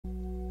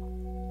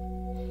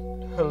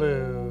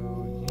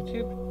Hello,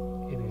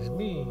 YouTube. It is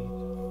me,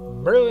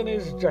 Merlin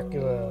is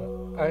Dracula.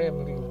 I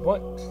am the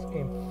once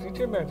and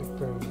future magic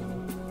pro.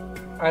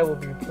 I will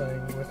be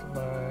playing with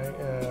my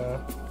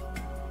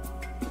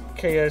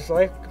KS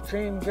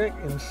LifeDrain deck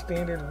in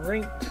standard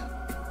ranked.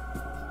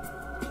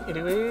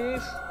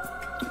 Anyways,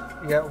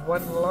 we got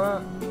one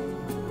lot,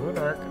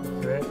 Monarch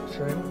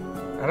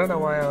Veteran. I don't know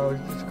why I always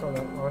just call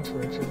that launch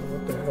veteran.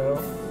 What the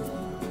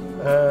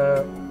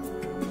hell?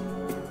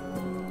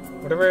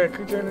 Whenever a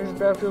creature enters the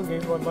battlefield,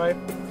 gains 1 life.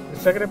 The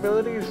second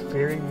ability is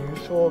very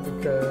useful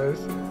because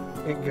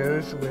it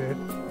goes with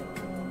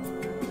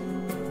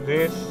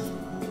this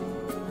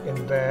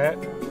and that,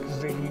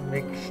 because he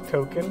makes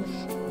tokens.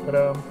 But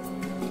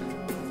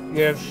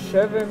you have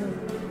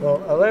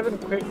 11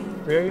 quick,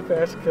 very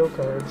fast kill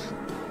cards,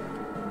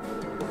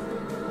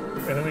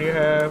 and then you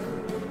have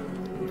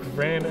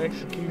Grand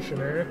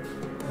Executioner.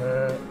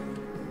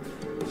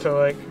 So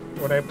like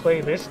when I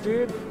play this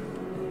dude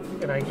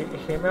and I get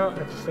him out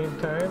at the same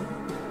time,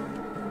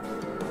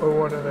 or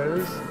one of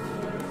those,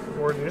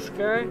 or this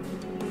guy,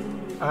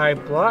 I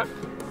block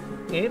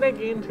and I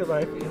gain 2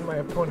 life and my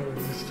opponent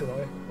loses 2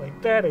 life. Like,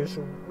 that is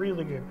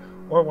really good.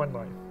 Or 1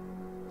 life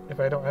if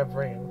I don't have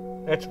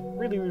Rain. That's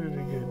really,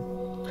 really good.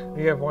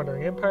 You have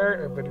Wandering Empire,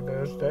 everybody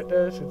knows that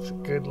does. It's a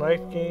good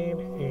life gain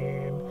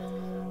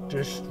and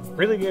just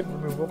really good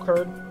removal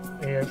card.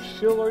 And you have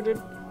Shield Lorded,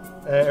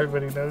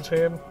 everybody knows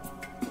him.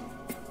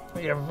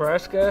 You have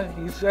Vraska,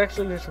 he's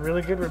actually just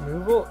really good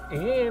removal,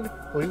 and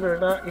believe it or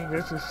not, he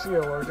goes to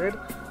Shield Lorded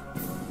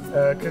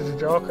because the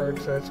draw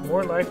card, so it's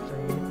more life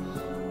drain.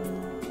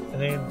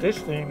 And then this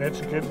thing,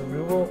 that's a good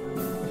removal.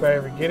 If I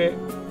ever get it,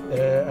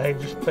 I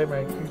just play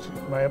my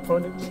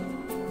opponent's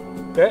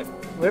bet,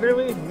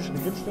 literally, and use it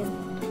against them.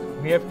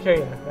 And we have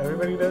Kaya.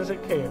 Everybody knows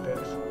what Kaya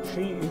does.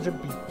 She is a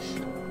beast.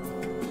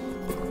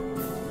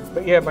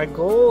 But yeah, my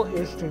goal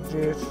is to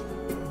just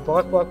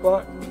block,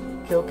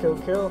 kill,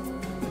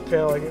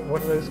 until I get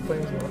one of those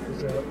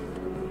planeswalkers out.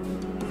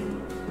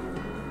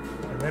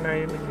 And then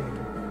I end the game.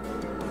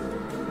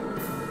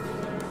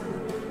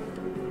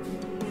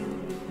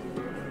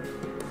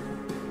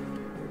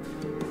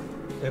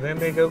 And then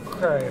they go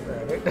cry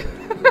about it.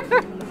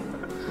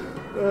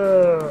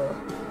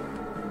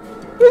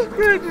 This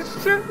guy just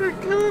sat there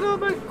killing all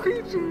my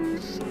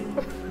creatures.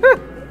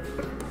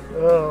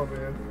 Oh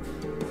man.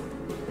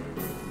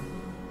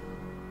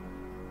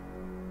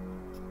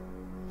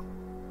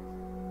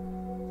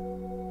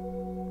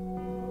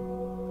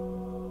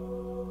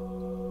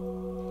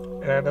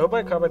 And I know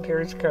my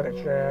commentary is kind of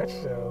trash,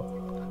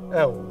 so...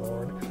 Oh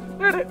lord.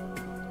 Not it.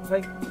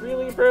 Like,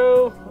 really,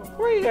 bro?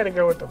 Why you gotta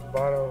go with the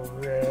mono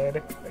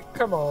red? Like,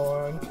 come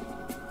on.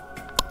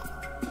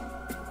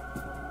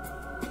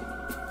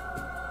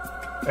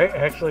 I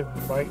actually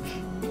might...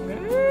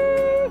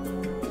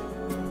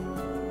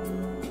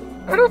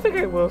 I don't think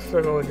I will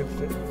struggle against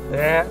it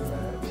that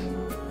much.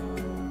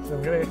 So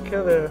I'm gonna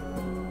kill the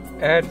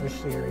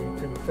adversary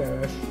pretty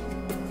fast.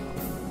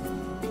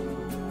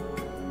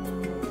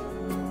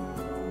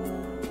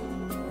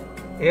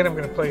 And I'm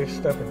going to play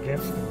stuff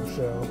against him,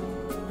 so...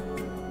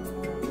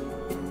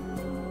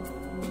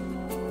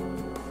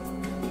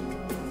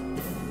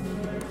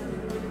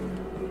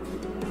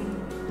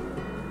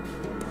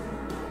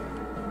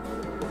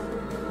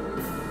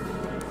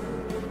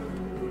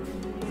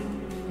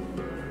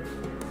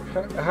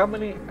 How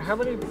many...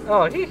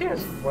 Oh, he has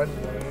 1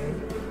 land.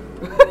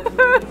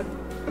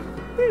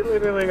 He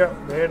literally got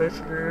mana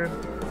screwed.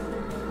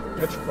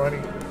 That's funny.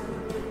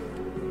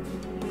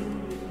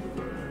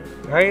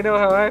 Now you know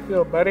how I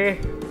feel, buddy.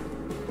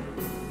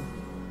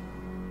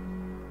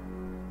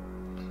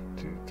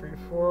 2, 3,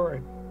 4. I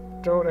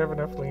don't have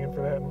enough land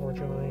for that,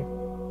 unfortunately.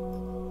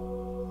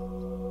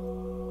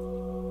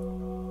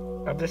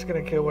 I'm just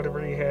gonna kill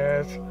whatever he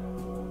has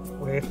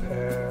with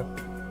the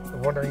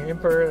Wandering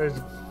Emperor. That is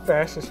the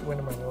fastest win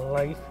of my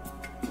life.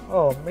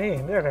 Oh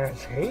man, that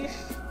has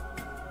haste?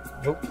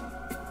 Nope.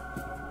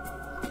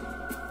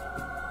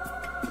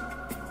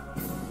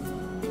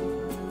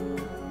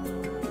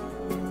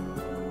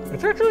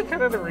 It's actually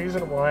kind of the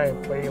reason why I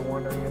play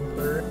Wandering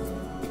Emperor.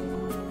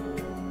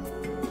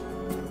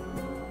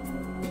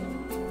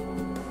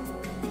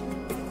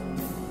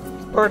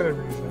 It's part of the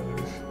reason, at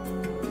least.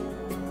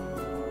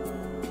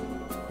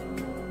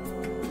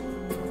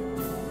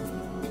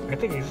 I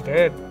think he's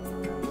dead.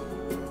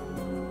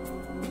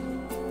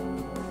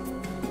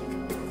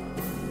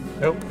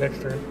 Nope,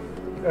 next turn.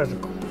 That was the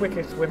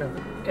quickest win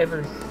I've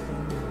ever seen.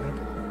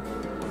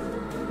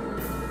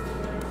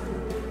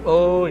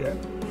 Oh yeah,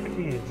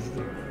 he is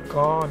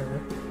goner.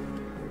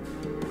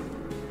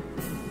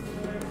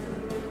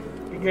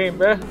 Good game,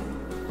 bruh.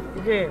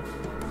 Good game.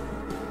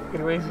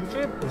 Anyways,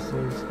 YouTube, this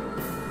is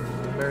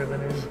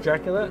Merlin is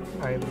Dracula.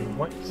 I am the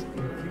once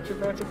and future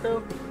magic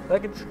pro.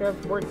 Like and subscribe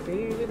for more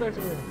daily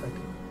magic content.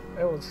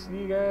 I will see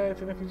you guys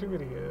in the future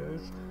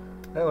videos.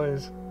 That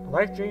was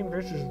LifeDrain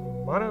versus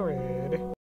Mono Red.